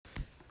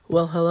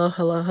Well,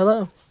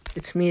 hello.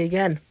 It's me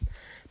again,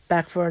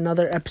 back for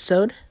another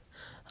episode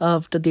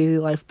of the Daily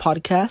Life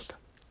Podcast.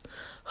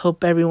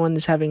 Hope everyone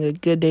is having a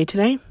good day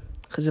today,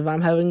 because if I'm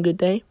having a good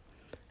day,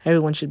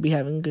 everyone should be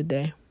having a good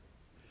day.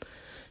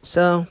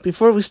 So,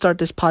 before we start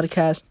this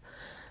podcast,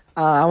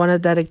 I want to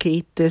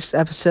dedicate this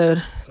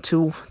episode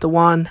to the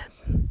one,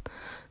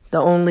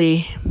 the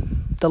only,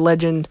 the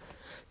legend,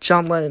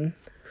 John Lennon,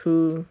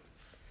 who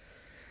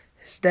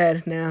is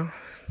dead now.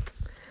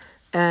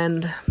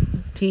 And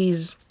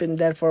he's been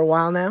dead for a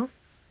while now.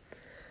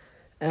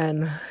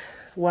 And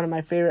one of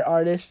my favorite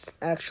artists,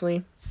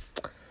 actually.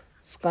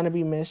 It's going to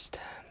be missed.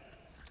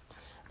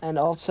 And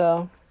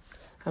also,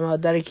 I'm going to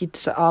dedicate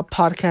this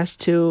podcast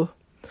to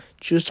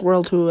Juice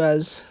Wrld, who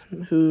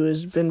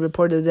has been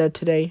reported dead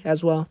today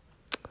as well.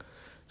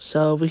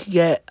 So if we could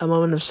get a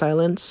moment of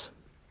silence,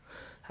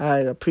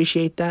 I'd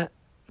appreciate that.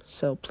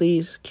 So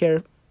please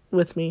care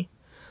with me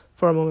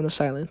for a moment of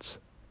silence.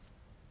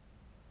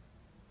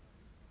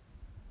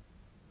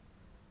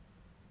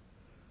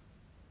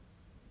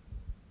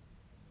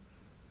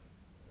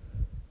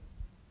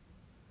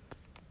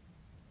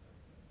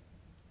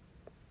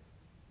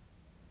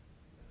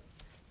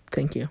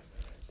 Thank you.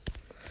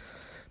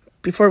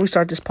 Before we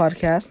start this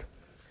podcast,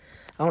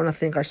 I want to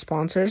thank our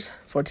sponsors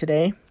for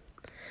today.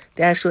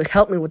 They actually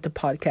helped me with the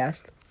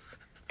podcast.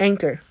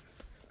 Anchor.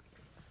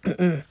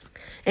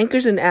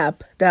 Anchor's an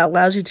app that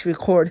allows you to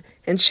record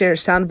and share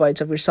sound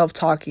bites of yourself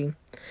talking.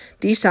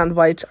 These sound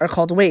bites are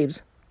called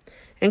waves.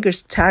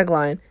 Anchor's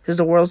tagline is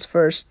the world's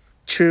first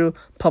true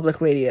public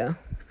radio.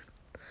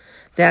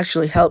 They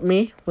actually helped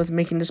me with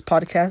making this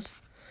podcast.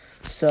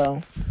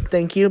 So,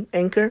 thank you,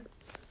 Anchor.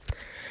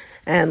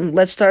 And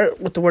let's start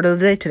with the word of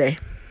the day today.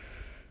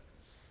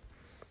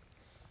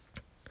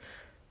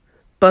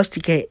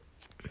 Busticate.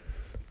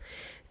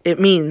 It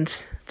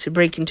means to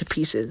break into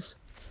pieces.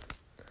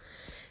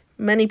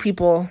 Many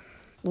people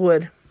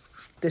would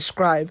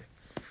describe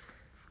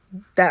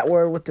that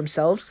word with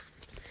themselves.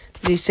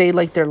 They say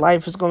like their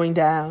life is going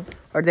down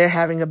or they're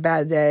having a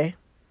bad day.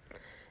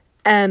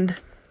 And,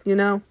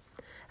 I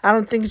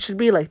don't think it should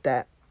be like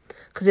that.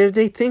 Because if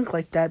they think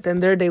like that,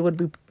 then their day would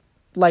be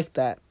like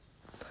that.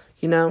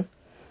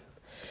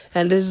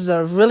 And this is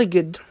a really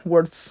good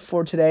word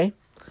for today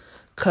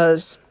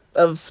because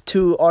of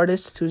two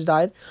artists who's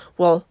died.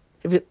 Well,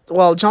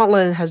 John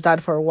Lennon has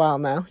died for a while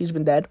now. He's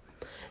been dead.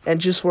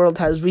 And Juice Wrld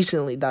has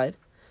recently died.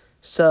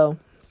 So,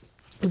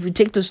 if you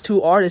take those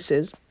two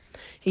artists,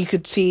 you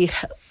could see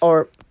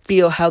or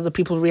feel how the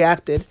people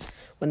reacted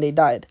when they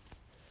died.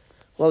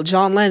 Well,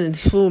 John Lennon,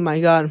 oh my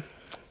God,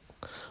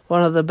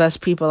 one of the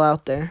best people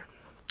out there.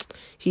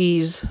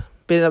 He's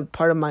been a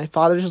part of my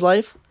father's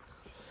life.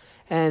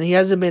 And he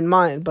hasn't been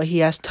mine, but he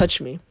has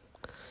touched me.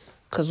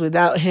 Because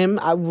without him,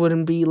 I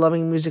wouldn't be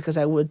loving music as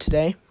I would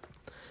today.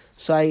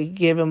 So I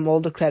give him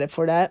all the credit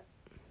for that.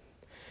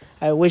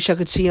 I wish I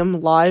could see him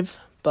live,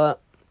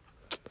 but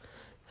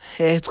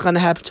it's going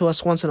to happen to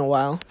us once in a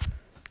while.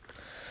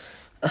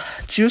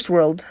 Juice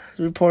Wrld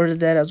reported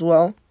that as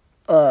well.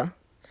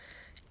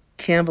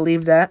 Can't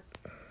believe that.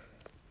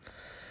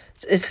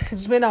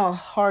 It's been a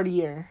hard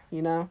year,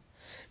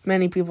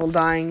 Many people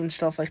dying and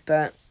stuff like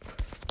that.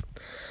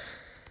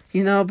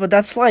 But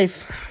that's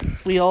life.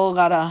 We all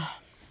gotta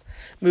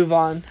move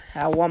on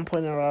at one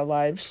point in our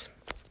lives.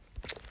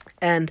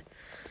 And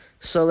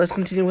so let's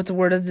continue with the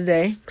word of the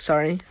day.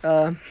 Sorry.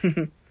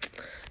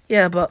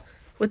 Yeah, but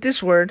with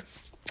this word,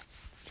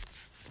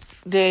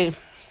 they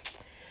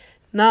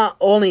not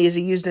only is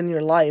it used in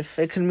your life,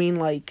 it can mean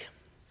like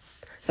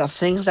the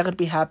things that could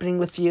be happening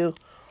with you,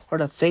 or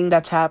the things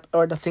that's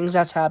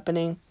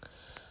happening.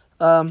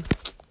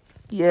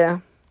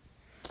 Yeah.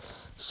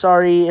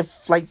 Sorry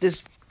if like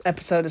this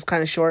episode is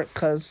kind of short,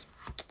 because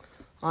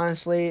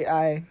honestly,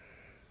 I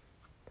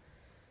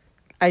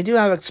do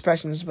have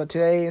expressions, but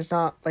today is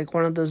not like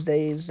one of those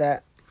days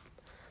that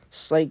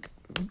it's like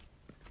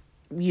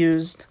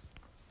used.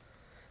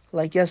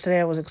 Like yesterday,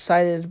 I was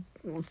excited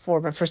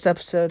for my first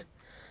episode,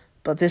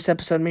 but this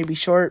episode may be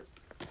short,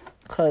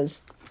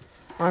 because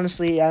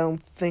honestly, I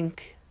don't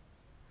think,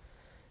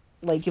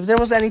 like, if there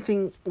was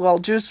anything, well,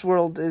 Juice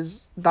Wrld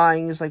is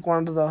dying is like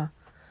one of the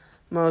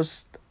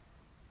most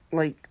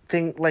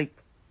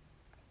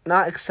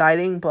not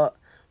exciting, but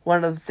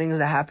one of the things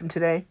that happened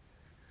today.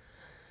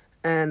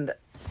 And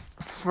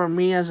for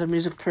me as a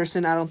music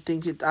person, I don't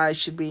think I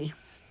should be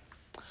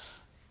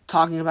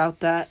talking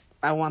about that.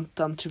 I want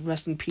them to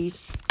rest in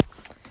peace.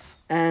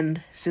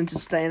 And since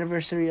it's the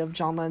anniversary of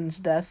John Lennon's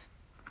death,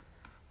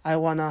 I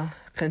want to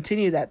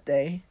continue that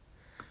day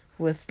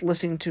with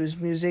listening to his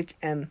music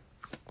and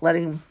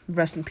letting him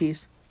rest in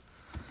peace.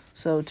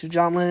 So to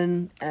John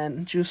Lennon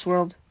and Juice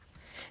Wrld,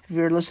 if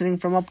you're listening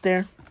from up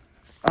there,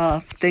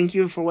 thank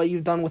you for what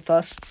you've done with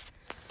us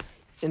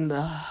in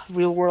the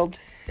real world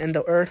and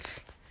the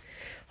earth.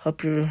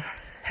 Hope you're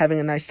having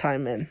a nice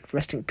time and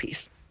resting in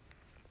peace.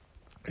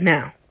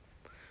 Now,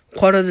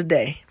 quote of the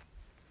day.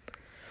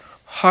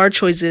 Hard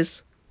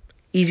choices,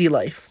 easy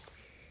life.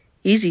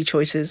 Easy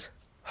choices,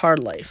 hard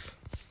life.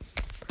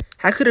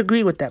 I could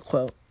agree with that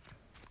quote.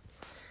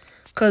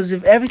 Because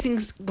if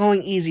everything's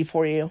going easy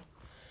for you,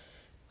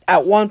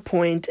 at one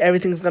point,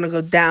 everything's going to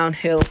go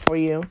downhill for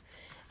you,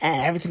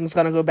 and everything's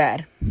going to go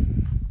bad.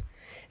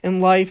 In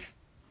life,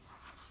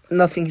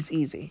 nothing's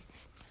easy.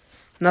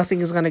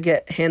 Nothing is going to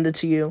get handed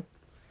to you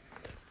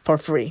for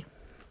free.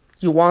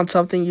 You want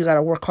something, you got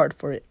to work hard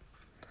for it.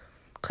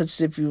 Because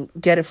if you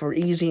get it for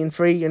easy and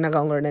free, you're not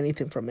going to learn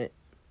anything from it.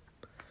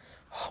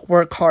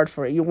 Work hard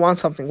for it. You want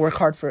something, work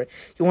hard for it.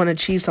 You want to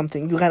achieve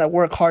something, you got to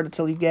work hard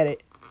until you get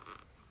it.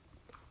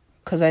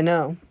 Because I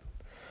know,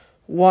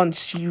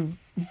 once you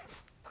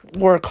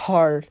work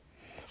hard,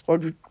 or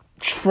you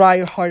try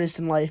your hardest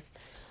in life,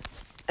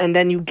 and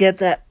then you get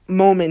that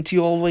moment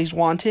you always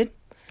wanted,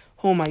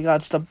 oh my God,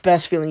 it's the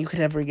best feeling you could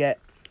ever get.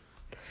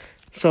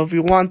 So if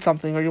you want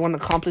something, or you want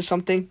to accomplish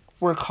something,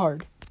 work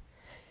hard.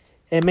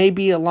 It may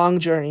be a long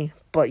journey,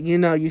 but you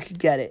know you could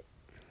get it.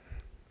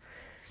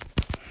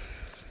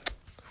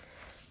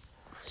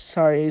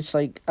 Sorry, it's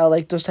like, I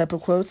like those type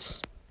of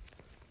quotes.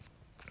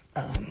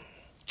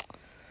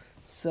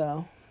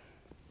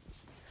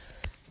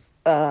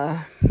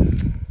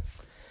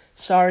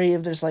 Sorry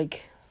if there's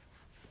like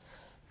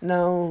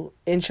no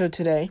intro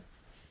today.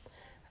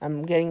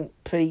 I'm getting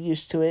pretty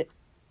used to it,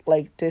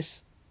 like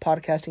this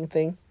podcasting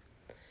thing.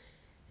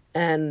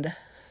 And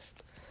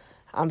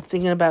I'm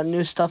thinking about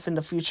new stuff in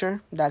the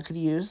future that I could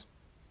use.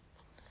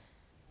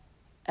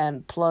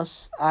 And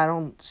plus, I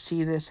don't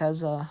see this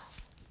as a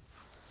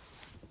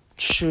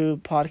true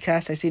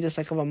podcast. I see this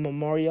like a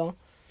memorial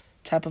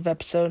type of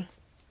episode.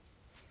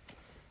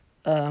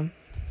 But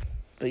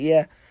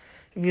yeah,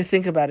 if you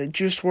think about it,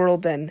 Juice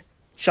Wrld and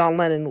John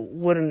Lennon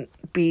wouldn't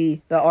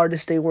be the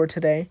artists they were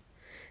today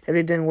if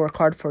they didn't work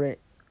hard for it.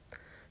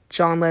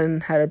 John Lennon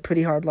had a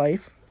pretty hard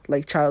life,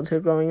 like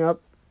childhood growing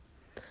up,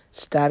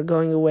 his dad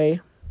going away,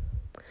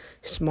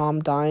 his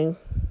mom dying,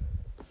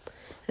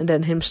 and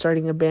then him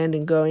starting a band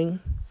and going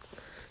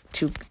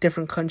to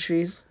different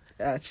countries,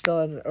 still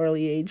at an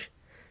early age,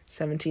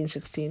 17,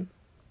 16.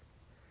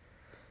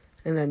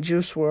 And then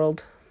Juice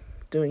Wrld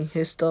doing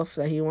his stuff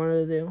that he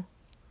wanted to do.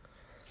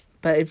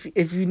 But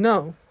if you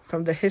know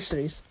from their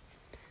histories,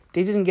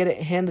 they didn't get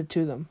it handed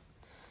to them.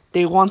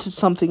 They wanted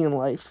something in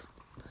life.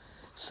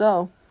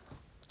 So,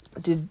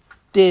 they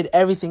did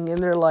everything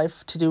in their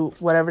life to do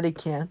whatever they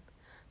can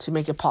to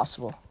make it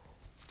possible.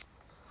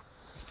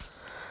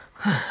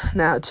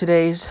 Now,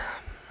 today's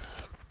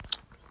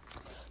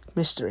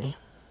mystery.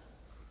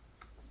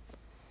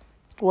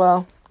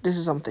 Well, this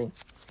is something.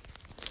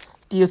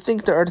 Do you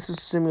think the Earth is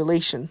a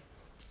simulation?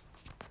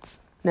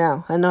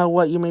 Now, I know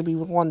what you may be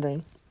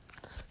wondering.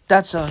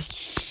 That's a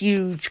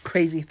huge,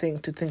 crazy thing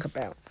to think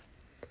about,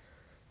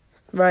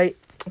 right?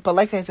 But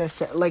as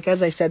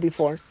I said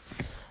before,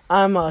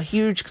 I'm a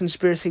huge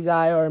conspiracy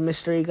guy or a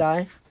mystery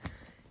guy,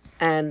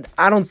 and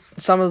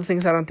some of the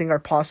things I don't think are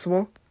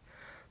possible,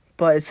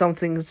 but it's some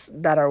things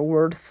that are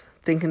worth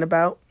thinking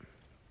about.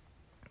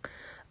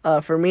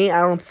 For me,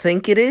 I don't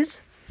think it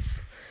is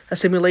a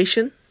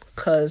simulation,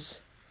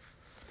 because,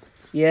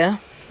 yeah,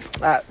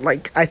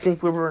 I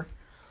think we were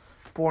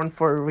born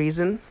for a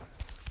reason.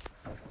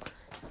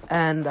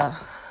 And, I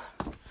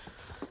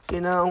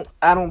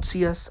don't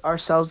see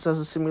ourselves as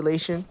a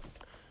simulation.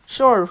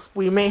 Sure,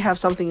 we may have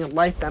something in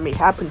life that may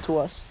happen to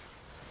us,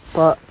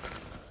 but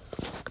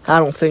I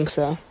don't think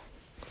so.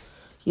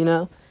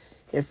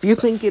 If you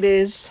think it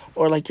is,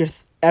 or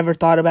you've ever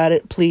thought about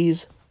it,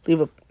 please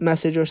leave a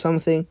message or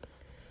something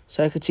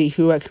so I could see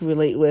who I could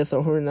relate with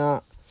or who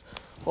not.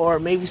 Or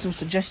maybe some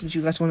suggestions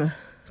you guys want to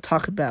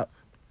talk about.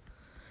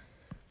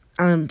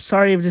 I'm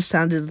sorry if this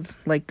sounded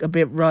like a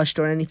bit rushed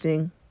or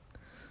anything.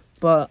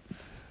 But,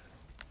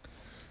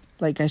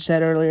 like I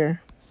said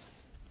earlier,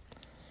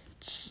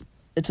 it's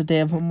a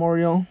day of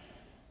memorial.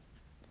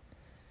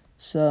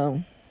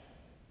 So,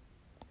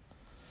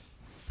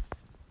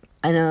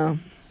 I know,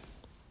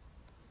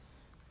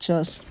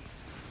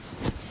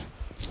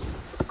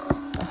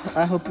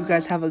 I hope you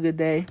guys have a good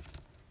day.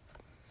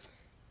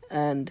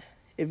 And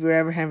if you're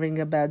ever having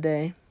a bad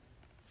day,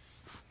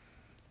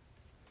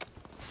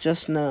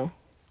 just know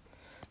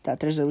that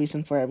there's a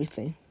reason for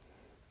everything.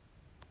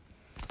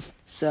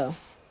 So,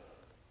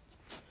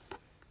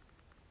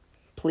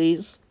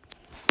 please,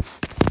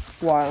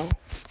 while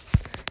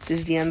this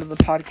is the end of the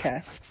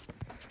podcast,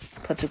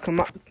 but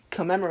to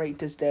commemorate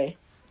this day,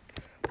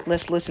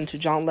 let's listen to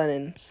John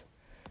Lennon's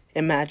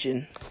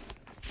Imagine.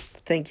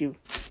 Thank you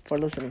for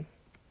listening.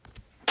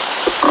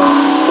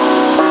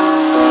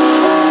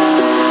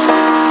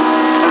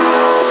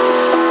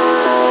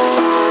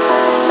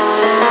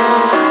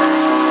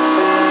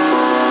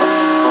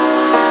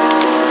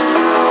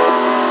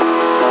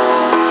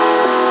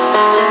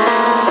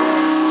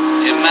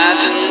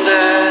 Imagine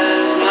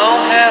there's no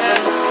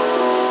heaven.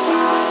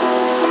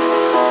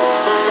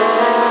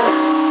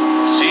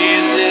 See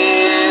as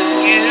if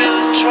you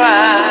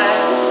try.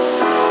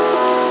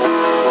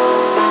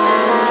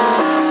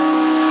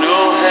 No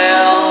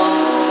hell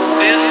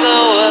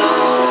below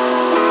us.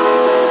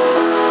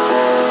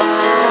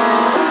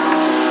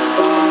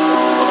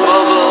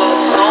 Above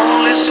us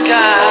only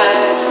sky.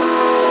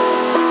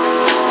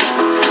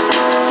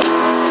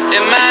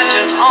 Imagine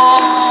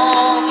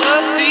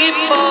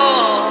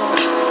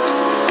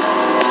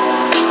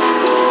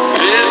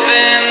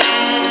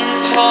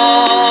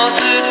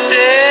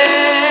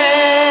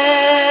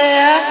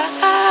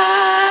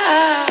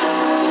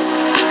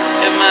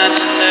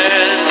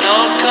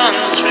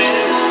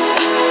countries.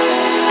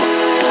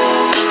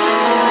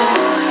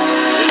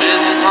 It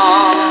isn't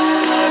hard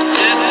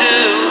to do.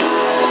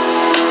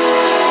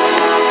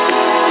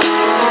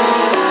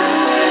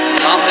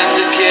 Something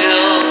to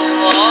kill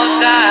or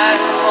die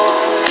for.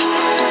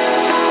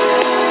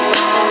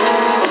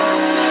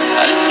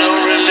 And no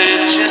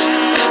religion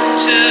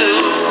too.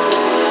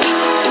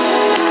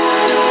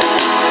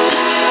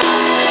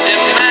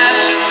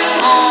 Imagine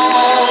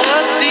all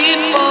the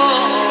people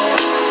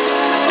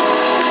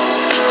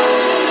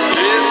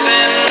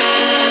living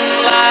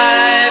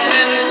life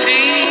in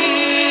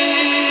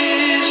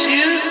peace.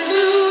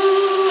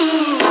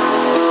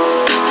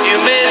 You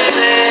may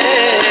say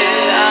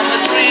I'm a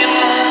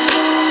dreamer,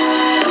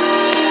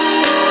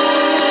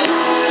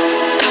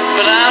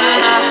 but I'm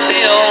not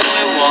the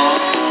only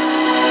one.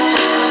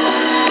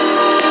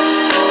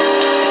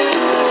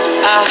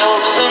 I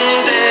hope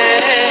someday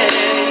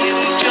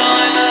you'll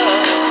join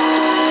us,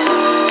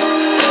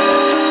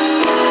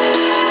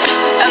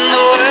 and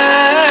the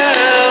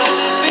world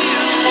will be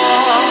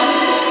one.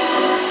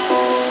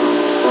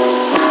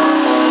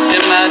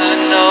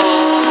 Imagine no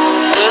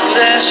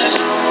possessions.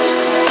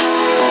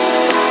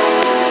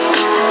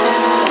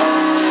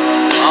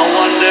 I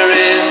wonder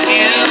if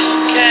you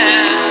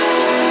can.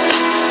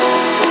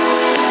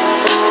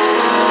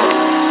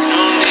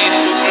 No need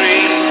for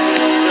greed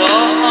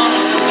or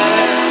hunger,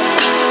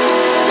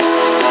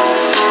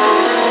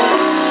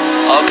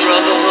 or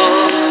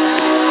brotherhood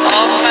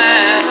of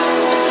man.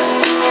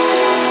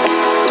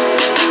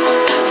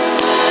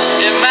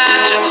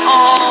 Imagine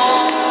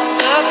all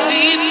the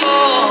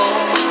people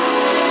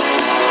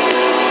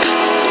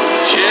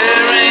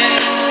sharing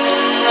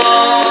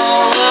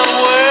all the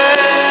world.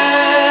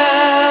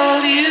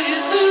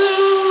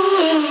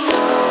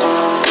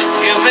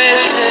 You may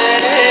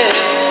say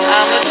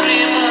I'm a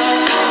dreamer,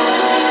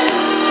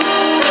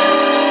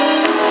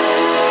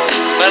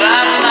 but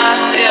I'm not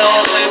the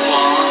only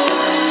one.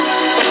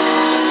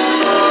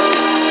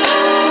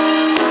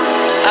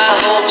 I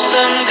hope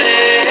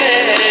someday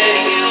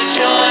you'll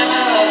join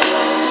us,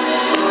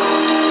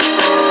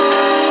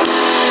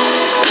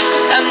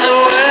 and the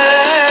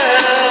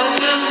world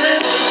will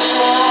live as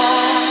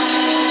one.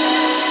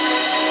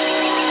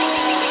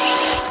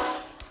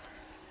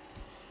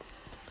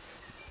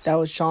 That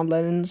was John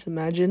Lennon's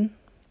Imagine.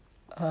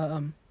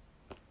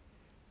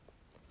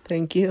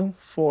 Thank you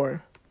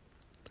for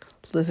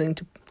listening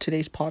to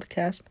today's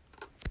podcast.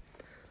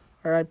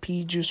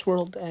 R.I.P. Juice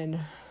Wrld,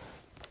 and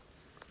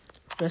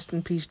rest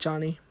in peace,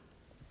 Johnny.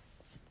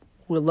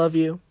 We love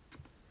you,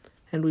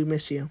 and we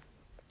miss you.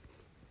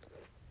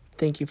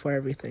 Thank you for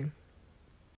everything.